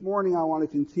morning I want to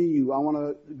continue. I want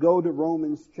to go to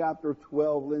Romans chapter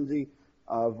 12, Lindsay,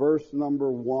 verse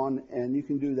number 1, and you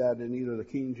can do that in either the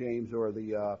King James or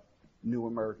the New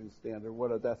American Standard.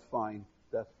 That's fine.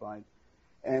 That's fine.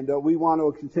 And we want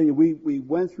to continue. We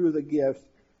went through the gifts,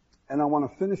 and I want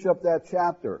to finish up that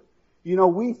chapter. You know,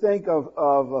 we think of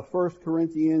 1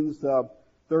 Corinthians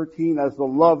 13 as the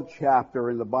love chapter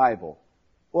in the Bible.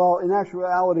 Well, in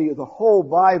actuality, the whole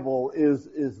Bible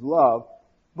is love.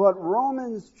 But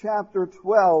Romans chapter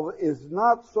 12 is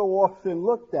not so often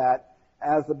looked at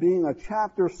as being a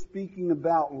chapter speaking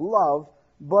about love,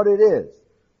 but it is.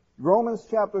 Romans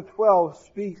chapter 12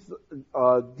 speaks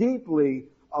deeply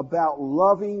about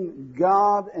loving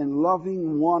God and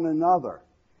loving one another.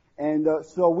 And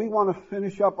so we want to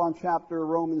finish up on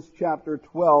Romans chapter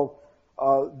 12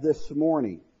 this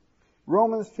morning.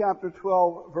 Romans chapter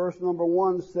 12, verse number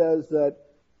 1 says that,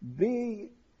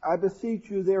 I beseech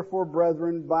you therefore,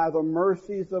 brethren, by the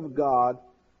mercies of God,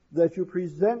 that you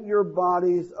present your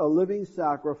bodies a living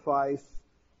sacrifice,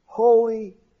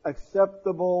 holy,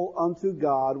 acceptable unto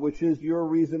God, which is your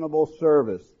reasonable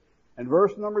service. And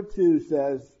verse number 2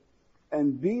 says,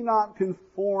 and be not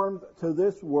conformed to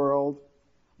this world,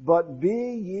 but be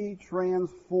ye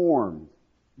transformed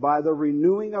by the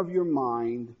renewing of your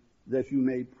mind, that you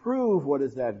may prove what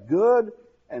is that good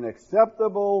and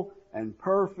acceptable and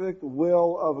perfect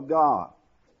will of God.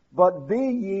 But be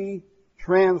ye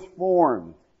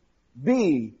transformed.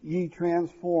 Be ye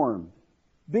transformed.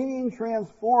 Being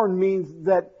transformed means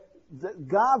that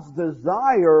God's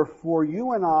desire for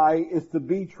you and I is to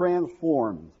be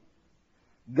transformed.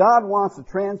 God wants a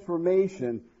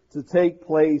transformation to take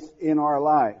place in our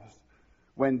lives.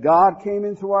 When God came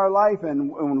into our life and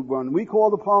when we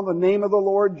called upon the name of the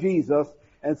Lord Jesus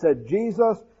and said,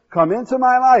 Jesus, come into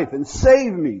my life and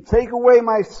save me, take away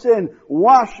my sin,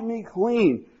 wash me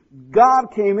clean. God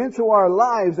came into our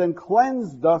lives and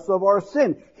cleansed us of our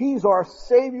sin. He's our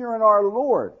Savior and our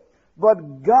Lord.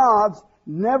 But God's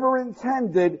never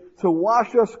intended to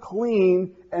wash us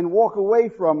clean and walk away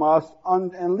from us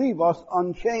and leave us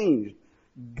unchanged.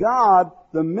 God,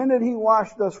 the minute He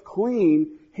washed us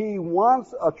clean, He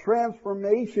wants a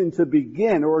transformation to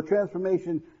begin, or a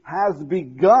transformation has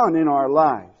begun in our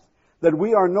lives. That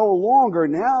we are no longer,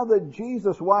 now that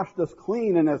Jesus washed us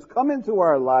clean and has come into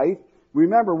our life,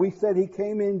 remember we said He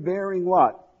came in bearing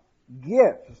what?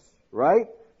 Gifts, right?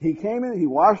 He came in, He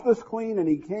washed us clean, and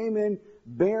He came in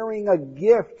bearing a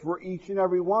gift for each and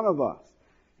every one of us.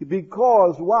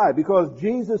 Because, why? Because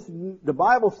Jesus, the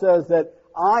Bible says that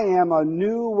I am a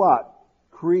new what?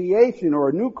 Creation, or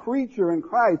a new creature in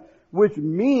Christ, which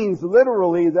means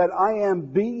literally that I am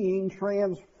being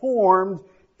transformed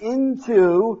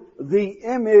into the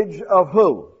image of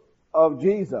who? Of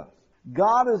Jesus.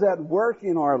 God is at work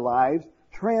in our lives,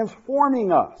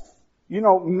 transforming us. You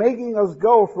know, making us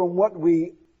go from what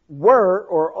we were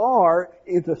or are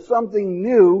into something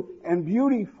new and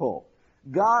beautiful.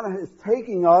 God is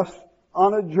taking us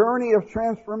on a journey of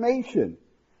transformation.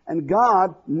 And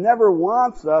God never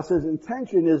wants us, His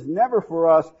intention is never for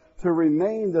us to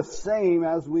remain the same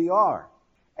as we are.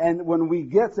 And when we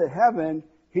get to heaven,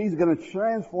 He's going to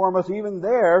transform us even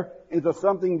there into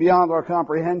something beyond our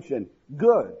comprehension.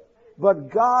 Good. But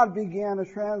God began a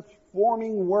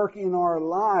transforming work in our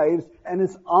lives, and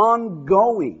it's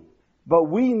ongoing. But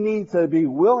we need to be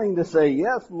willing to say,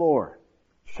 yes, Lord,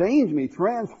 change me,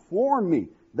 transform me.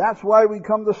 That's why we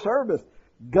come to service.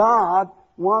 God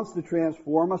wants to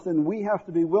transform us, and we have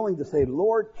to be willing to say,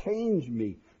 Lord, change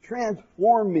me,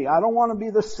 transform me. I don't want to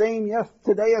be the same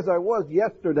today as I was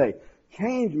yesterday.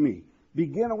 Change me.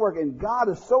 Begin to work. And God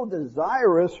is so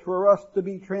desirous for us to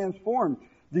be transformed.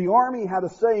 The Army had a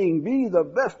saying, be the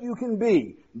best you can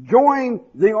be. Join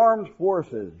the armed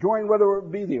forces. Join whether it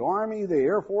be the Army, the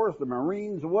Air Force, the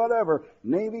Marines, whatever,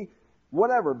 Navy,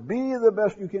 whatever. Be the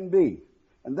best you can be.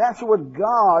 And that's what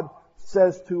God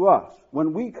says to us.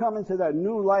 When we come into that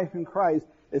new life in Christ,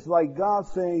 it's like God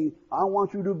saying, I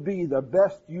want you to be the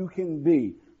best you can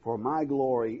be for my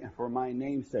glory and for my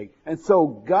name's sake. And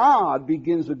so God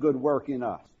begins a good work in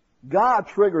us. God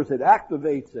triggers it,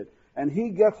 activates it, and He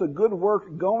gets a good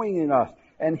work going in us.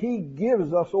 And He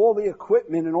gives us all the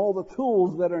equipment and all the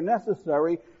tools that are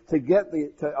necessary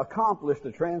to accomplish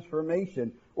the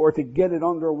transformation or to get it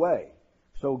underway.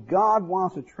 So God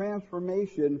wants a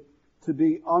transformation to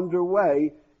be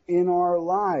underway in our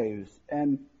lives.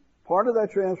 And part of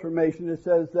that transformation, it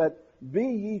says that be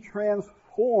ye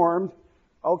transformed.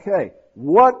 Okay,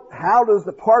 how does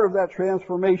the part of that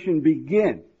transformation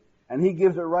begin? And He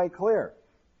gives it right clear.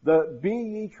 Be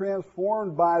ye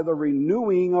transformed by the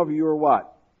renewing of your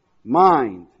what?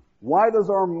 Mind. Why does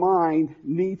our mind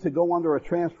need to go under a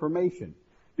transformation?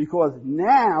 Because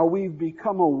now we've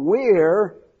become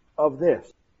aware of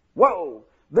this. Whoa!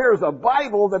 There's a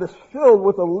Bible that is filled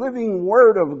with the living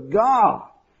Word of God.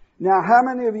 Now, how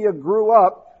many of you grew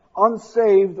up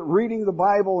unsaved, reading the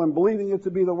Bible and believing it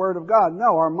to be the Word of God?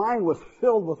 No, our mind was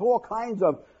filled with all kinds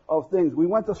of things. We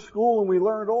went to school and we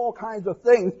learned all kinds of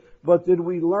things, but did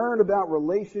we learn about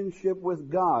relationship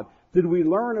with God? Did we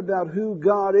learn about who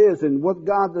God is and what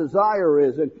God's desire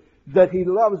is and that He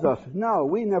loves us? No,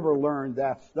 we never learned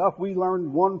that stuff. We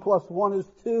learned 1 + 1 is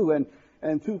 2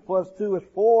 and 2 + 2 is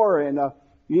 4 and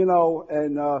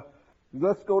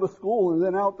let's go to school and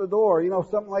then out the door,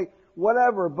 something like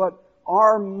whatever. But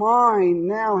our mind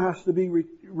now has to be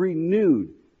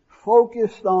renewed,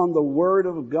 focused on the Word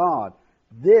of God.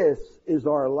 This is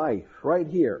our life right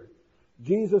here.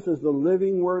 Jesus is the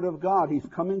living Word of God. He's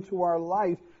come into our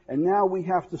life, and now we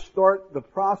have to start the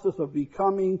process of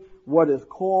becoming what is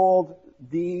called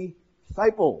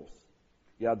disciples.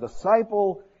 Yeah,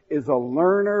 disciple is a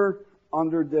learner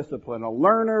under discipline, a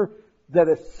learner that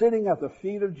is sitting at the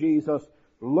feet of Jesus,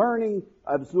 learning,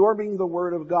 absorbing the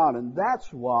Word of God. And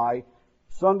that's why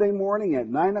Sunday morning at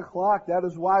 9 o'clock, that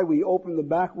is why we open the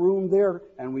back room there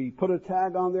and we put a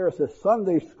tag on there. It says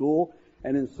Sunday School.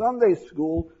 And in Sunday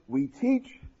School, we teach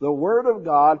the Word of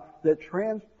God that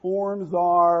transforms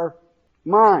our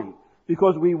mind.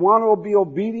 Because we want to be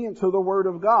obedient to the Word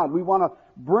of God. We want to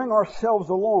bring ourselves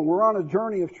along. We're on a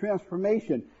journey of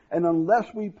transformation. And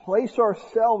unless we place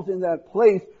ourselves in that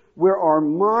place where our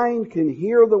mind can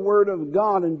hear the Word of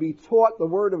God and be taught the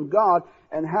Word of God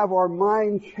and have our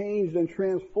mind changed and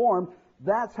transformed,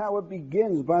 that's how it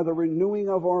begins, by the renewing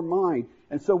of our mind.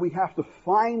 And so we have to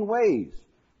find ways,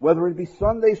 whether it be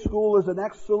Sunday School is an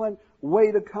excellent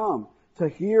way to come, to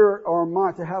hear our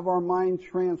mind, to have our mind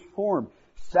transformed.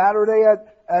 Saturday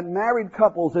at married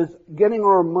couples is getting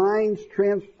our minds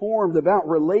transformed about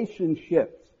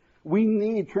relationships. We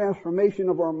need transformation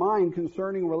of our mind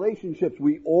concerning relationships.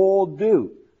 We all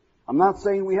do. I'm not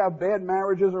saying we have bad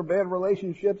marriages or bad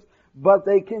relationships, but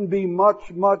they can be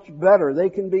much, much better. They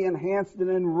can be enhanced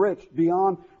and enriched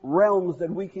beyond realms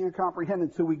that we can't comprehend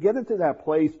until we get into that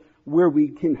place where we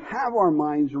can have our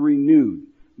minds renewed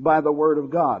by the Word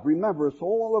of God. Remember, it's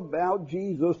all about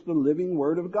Jesus, the living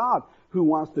Word of God, who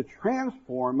wants to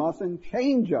transform us and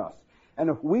change us. And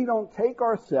if we don't take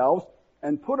ourselves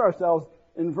and put ourselves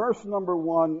in verse number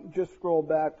 1, just scroll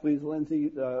back, please,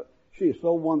 Lindsay. She is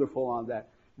so wonderful on that.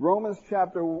 Romans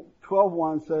chapter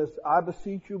 12:1 says, I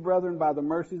beseech you, brethren, by the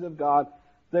mercies of God,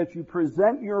 that you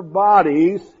present your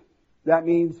bodies, that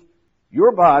means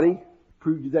your body,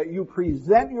 that you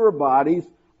present your bodies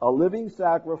a living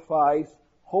sacrifice,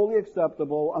 wholly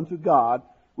acceptable unto God,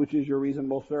 which is your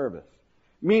reasonable service.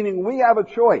 Meaning we have a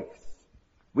choice.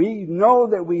 We know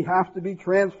that we have to be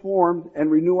transformed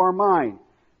and renew our mind.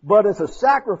 But it's a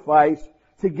sacrifice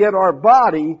to get our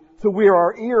body to where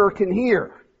our ear can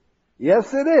hear.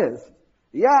 Yes, it is.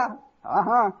 Yeah.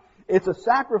 It's a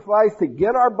sacrifice to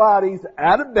get our bodies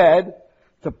out of bed,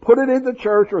 to put it into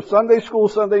church or Sunday school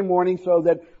Sunday morning so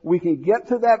that we can get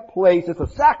to that place. It's a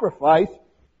sacrifice,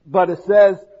 but it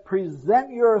says,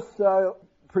 present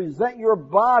your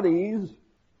bodies,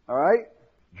 alright?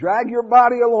 Drag your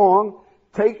body along,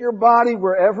 take your body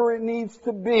wherever it needs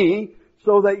to be,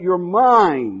 so that your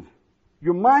mind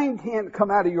can't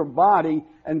come out of your body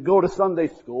and go to Sunday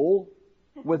school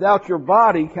without your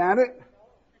body, can it?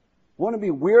 Wouldn't it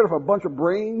be weird if a bunch of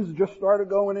brains just started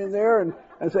going in there and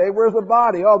say, hey, where's the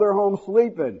body? Oh, they're home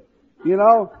sleeping.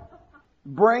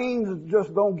 Brains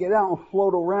just don't get out and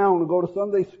float around and go to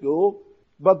Sunday school,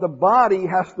 but the body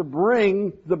has to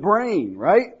bring the brain,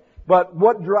 right? But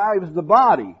what drives the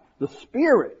body? The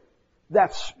spirit.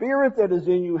 That spirit that is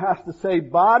in you has to say,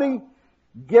 body,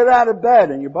 get out of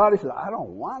bed. And your body says, I don't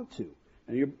want to.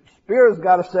 And your spirit's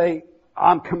got to say,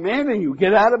 I'm commanding you,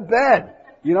 get out of bed.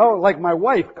 Like my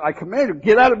wife, I command you,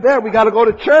 get out of bed, we got to go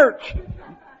to church.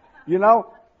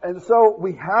 And so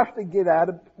we have to get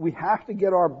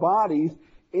our bodies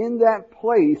in that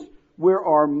place where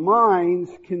our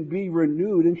minds can be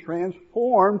renewed and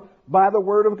transformed by the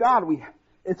Word of God.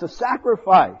 It's a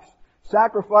sacrifice.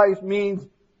 Sacrifice means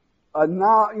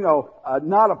not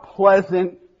a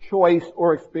pleasant choice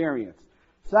or experience.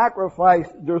 Sacrifice,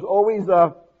 there's always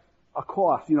a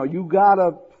cost. You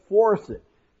gotta force it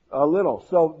a little.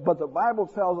 But the Bible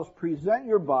tells us, present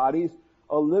your bodies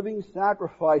a living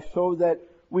sacrifice so that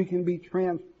we can be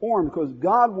transformed, because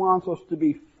God wants us to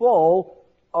be full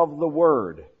of the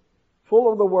Word.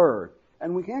 Full of the Word.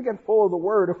 And we can't get full of the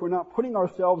Word if we're not putting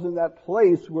ourselves in that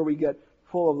place where we get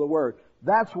full of the Word.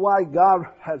 That's why God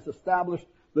has established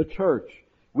the church.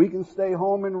 We can stay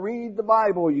home and read the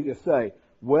Bible, you could say.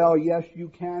 Well, yes, you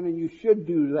can and you should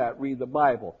do that, read the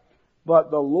Bible.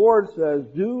 But the Lord says,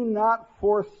 do not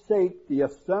forsake the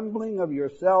assembling of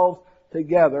yourselves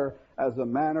together as the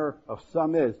manner of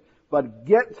some is, but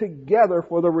get together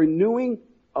for the renewing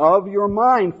of your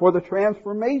mind, for the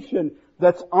transformation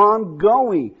that's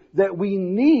ongoing, that we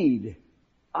need.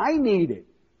 I need it.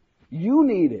 You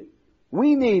need it.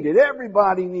 We need it.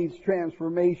 Everybody needs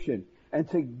transformation. And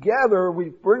together we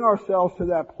bring ourselves to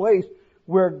that place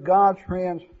where God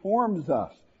transforms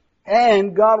us.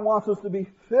 And God wants us to be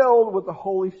filled with the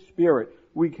Holy Spirit.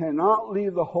 We cannot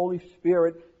leave the Holy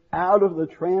Spirit out of the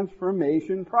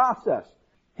transformation process.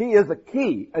 He is a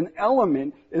key. An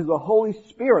element is the Holy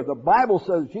Spirit. The Bible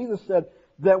says, Jesus said,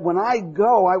 that when I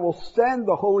go, I will send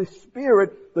the Holy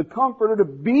Spirit, the Comforter, to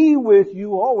be with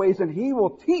you always, and He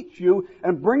will teach you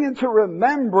and bring into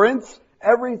remembrance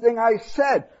everything I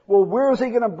said. Well, where is He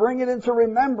going to bring it into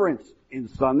remembrance? In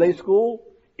Sunday school?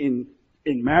 In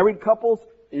married couples?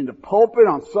 In the pulpit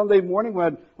on Sunday morning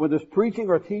when there's preaching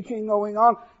or teaching going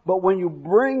on? But when you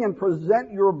bring and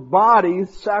present your bodies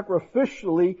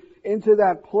sacrificially into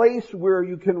that place where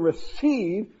you can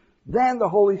receive, then the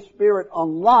Holy Spirit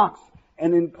unlocks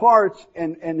and imparts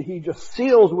and He just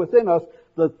seals within us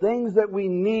the things that we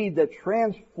need that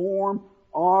transform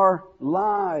our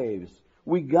lives.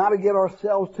 We gotta get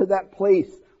ourselves to that place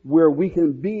where we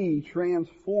can be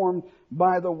transformed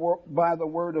by the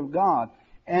Word of God.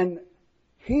 And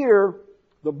here,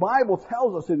 the Bible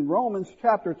tells us in Romans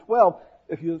chapter 12,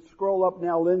 if you scroll up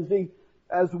now, Lindsay,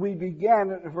 as we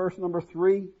began at verse number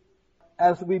 3,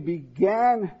 as we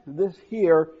began this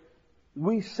here,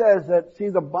 we says that, see,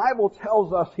 the Bible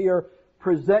tells us here,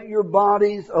 present your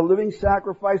bodies a living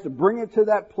sacrifice, to bring it to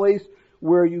that place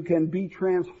where you can be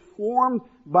transformed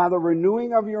by the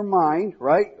renewing of your mind,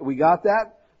 right? We got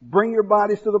that? Bring your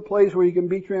bodies to the place where you can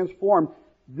be transformed.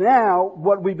 Now,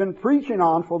 what we've been preaching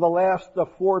on for the last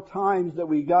 4 times that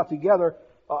we got together,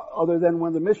 other than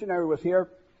when the missionary was here,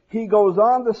 he goes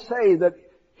on to say that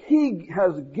He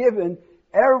has given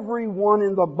everyone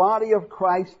in the body of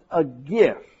Christ a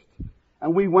gift.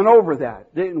 And we went over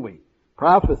that, didn't we?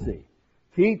 Prophecy,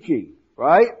 teaching,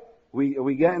 right?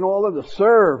 We getting all of the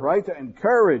serve, right? To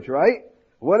encourage, right?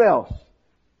 What else?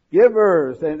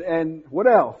 Givers and what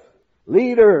else?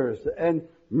 Leaders and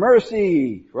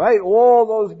mercy, right? All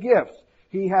those gifts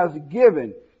He has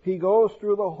given. He goes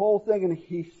through the whole thing and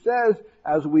He says,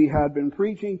 as we had been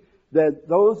preaching, that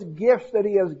those gifts that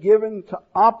He has given to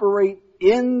operate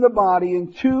in the body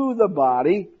and to the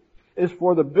body is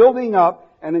for the building up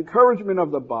and encouragement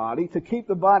of the body, to keep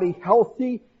the body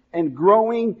healthy and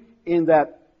growing in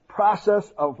that process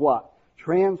of what?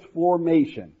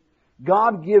 Transformation.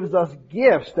 God gives us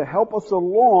gifts to help us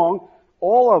along,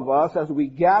 all of us, as we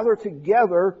gather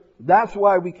together. That's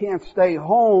why we can't stay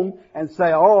home and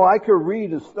say, oh, I could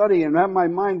read and study and have my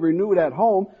mind renewed at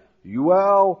home.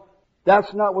 Well,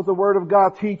 that's not what the Word of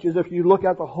God teaches if you look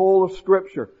at the whole of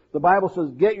Scripture. The Bible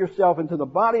says, get yourself into the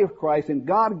body of Christ, and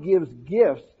God gives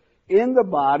gifts in the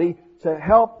body to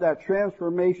help that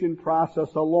transformation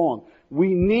process along.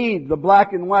 We need the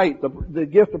black and white, the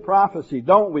gift of prophecy,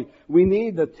 don't we? We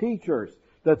need the teachers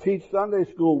that teach Sunday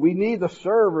school. We need the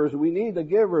servers. We need the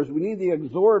givers. We need the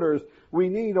exhorters. We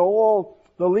need all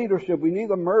the leadership. We need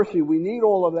the mercy. We need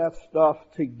all of that stuff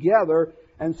together.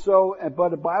 And so, but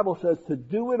the Bible says to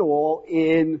do it all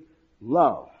in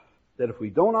love. That if we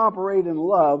don't operate in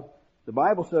love, the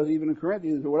Bible says, even in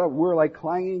Corinthians or whatever, we're like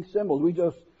clanging cymbals. We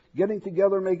just getting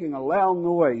together, making a loud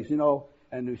noise,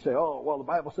 and we say, oh, well, the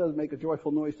Bible says make a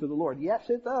joyful noise to the Lord. Yes,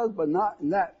 it does, but not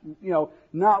in that,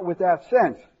 not with that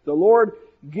sense. The Lord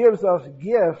gives us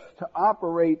gifts to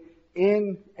operate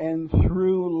in and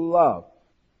through love.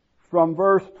 From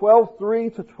verse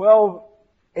 12:3 to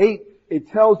 12:8, it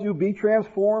tells you, be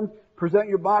transformed, present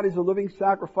your bodies a living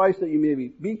sacrifice that you may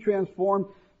be transformed.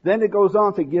 Then it goes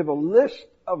on to give a list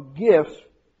of gifts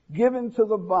given to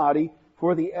the body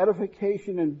for the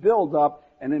edification and build-up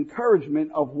and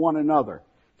encouragement of one another,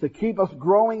 to keep us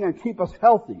growing and keep us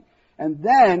healthy. And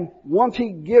then, once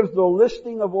He gives the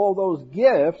listing of all those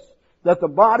gifts that the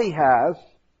body has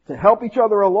to help each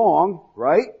other along,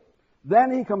 right?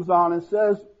 Then He comes on and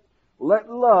says, let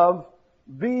love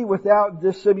be without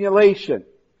dissimulation.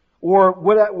 Or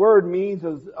what that word means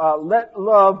is, let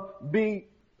love be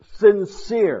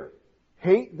sincere.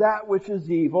 Hate that which is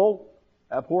evil.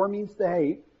 Abhor means to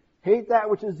hate. Hate that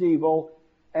which is evil,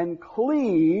 and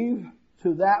cleave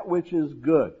to that which is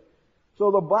good.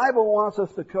 So the Bible wants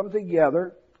us to come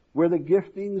together where the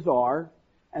giftings are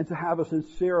and to have a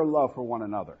sincere love for one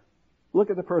another. Look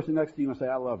at the person next to you and say,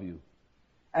 I love you.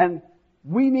 And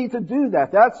we need to do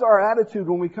that. That's our attitude.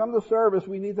 When we come to service,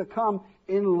 we need to come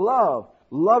in love.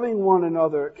 loving one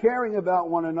another, caring about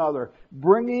one another,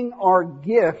 bringing our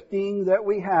gifting that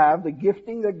we have, the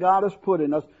gifting that God has put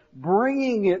in us,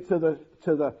 bringing it to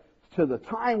the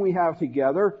time we have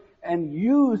together and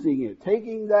using it,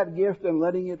 taking that gift and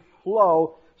letting it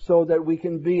flow so that we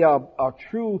can be a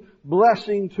true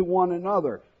blessing to one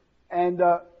another. And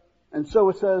so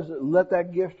it says, let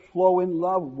that gift flow in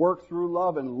love, work through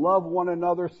love, and love one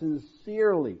another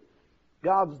sincerely.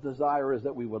 God's desire is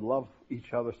that we would love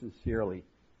each other sincerely.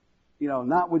 You know,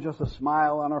 not with just a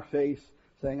smile on our face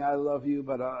saying, I love you,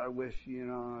 but I wish,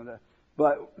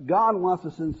 But God wants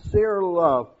a sincere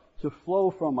love to flow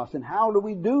from us. And how do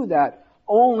we do that?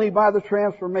 Only by the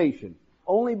transformation.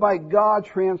 Only by God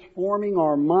transforming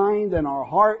our mind and our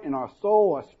heart and our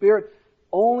soul, our spirit.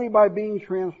 Only by being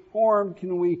transformed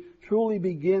can we truly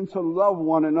begin to love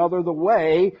one another the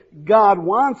way God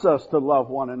wants us to love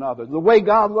one another. The way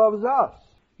God loves us,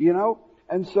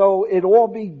 And so it all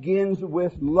begins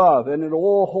with love, and it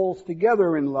all holds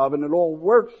together in love, and it all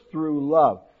works through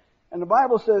love. And the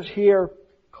Bible says here,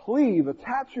 cleave,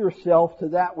 attach yourself to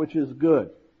that which is good.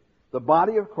 The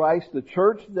body of Christ, the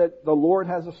church that the Lord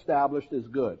has established is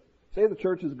good. Say the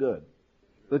church is good.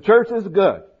 The church is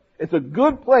good. It's a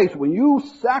good place when you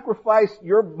sacrifice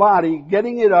your body,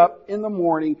 getting it up in the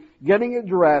morning, getting it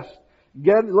dressed,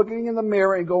 looking in the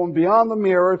mirror and going beyond the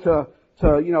mirror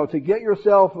to get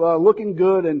yourself looking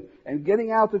good and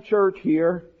getting out to church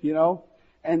here,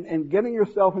 and getting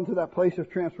yourself into that place of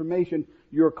transformation.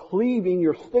 You're cleaving,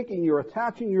 you're sticking, you're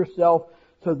attaching yourself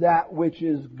to that which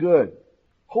is good.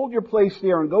 Hold your place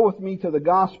there and go with me to the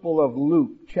Gospel of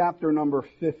Luke, chapter number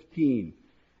 15.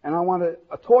 And I want to,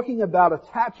 talking about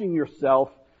attaching yourself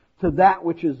to that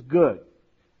which is good.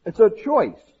 It's a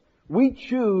choice. We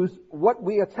choose what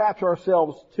we attach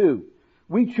ourselves to.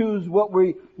 We choose what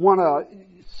we want to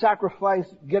sacrifice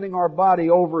getting our body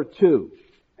over to.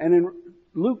 And in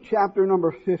Luke chapter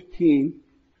number 15,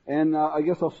 and I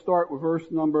guess I'll start with verse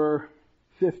number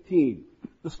 15.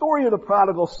 The story of the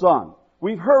prodigal son.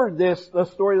 We've heard the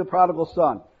story of the prodigal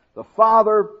son. The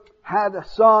father had a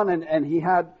son and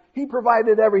he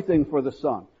provided everything for the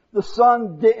son. The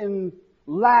son didn't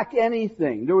lack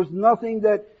anything. There was nothing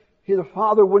that the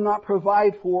father would not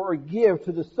provide for or give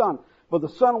to the son. But the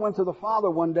son went to the father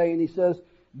one day and he says,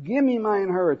 give me my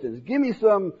inheritance. Give me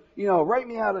some, write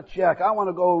me out a check. I want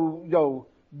to go,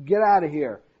 get out of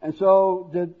here. And so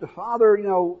the father,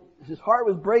 his heart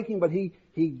was breaking, but he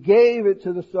gave it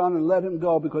to the son and let him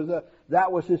go because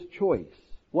that was his choice,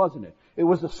 wasn't it? It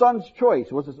was the son's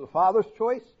choice. Was it the father's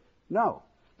choice? No.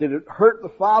 Did it hurt the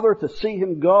father to see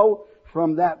him go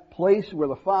from that place where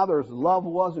the father's love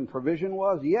was and provision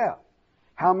was? Yeah.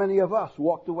 How many of us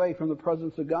walked away from the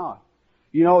presence of God?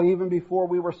 Even before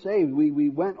we were saved, we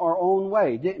went our own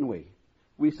way, didn't we?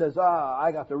 We says,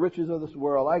 I got the riches of this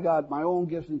world. I got my own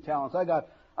gifts and talents. I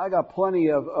got plenty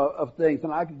of things,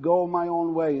 and I could go my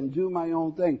own way and do my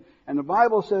own thing. And the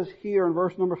Bible says here in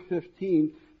verse number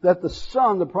 15 that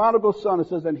the prodigal son, it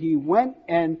says, and he went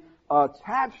and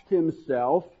attached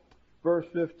himself, verse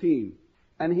 15,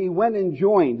 and he went and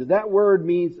joined. That word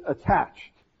means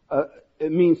attached.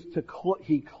 It means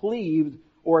he cleaved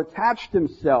or attached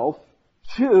himself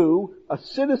to a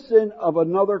citizen of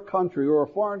another country or a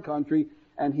foreign country,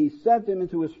 and he sent him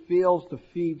into his fields to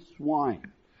feed swine.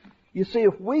 You see,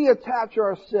 if we attach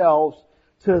ourselves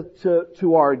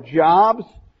to our jobs,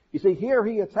 you see, here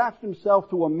he attached himself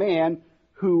to a man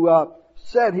who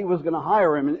said he was going to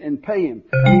hire him and pay him.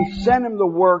 And he sent him to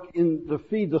work to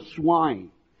feed the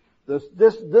swine.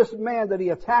 This man that he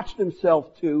attached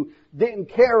himself to didn't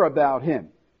care about him.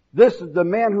 The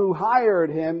man who hired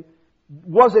him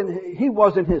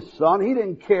wasn't his son. He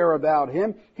didn't care about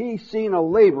him. He's seen a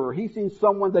laborer. He's seen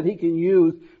someone that he can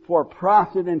use for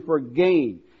profit and for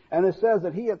gain. And it says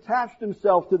that he attached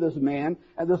himself to this man,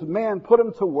 and this man put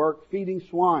him to work feeding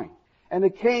swine. And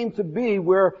it came to be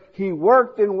where he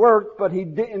worked and worked, but he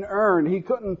didn't earn.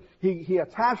 He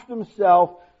attached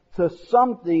himself to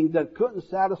something that couldn't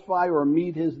satisfy or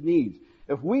meet his needs.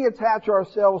 If we attach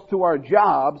ourselves to our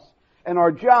jobs, and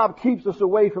our job keeps us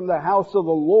away from the house of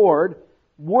the Lord,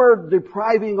 we're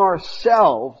depriving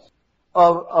ourselves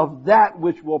of that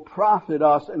which will profit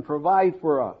us and provide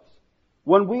for us.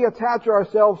 When we attach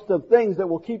ourselves to things that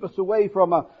will keep us away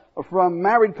from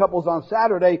married couples on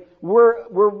Saturday,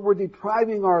 we're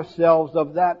depriving ourselves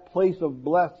of that place of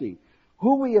blessing.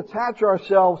 Who we attach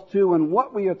ourselves to and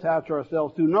what we attach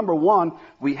ourselves to. Number one,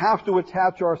 we have to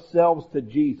attach ourselves to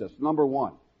Jesus. Number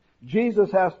one.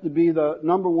 Jesus has to be the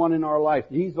number one in our life.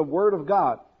 He's the Word of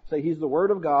God. Say, He's the Word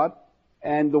of God.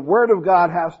 And the Word of God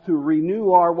has to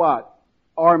renew our what?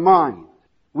 Our mind.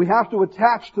 We have to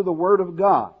attach to the Word of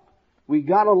God. We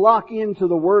gotta lock into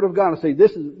the Word of God and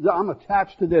say, I'm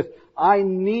attached to this. I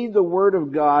need the Word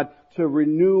of God to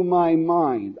renew my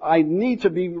mind. I need to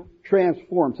be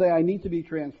transformed. Say, I need to be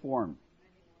transformed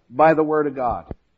by the Word of God.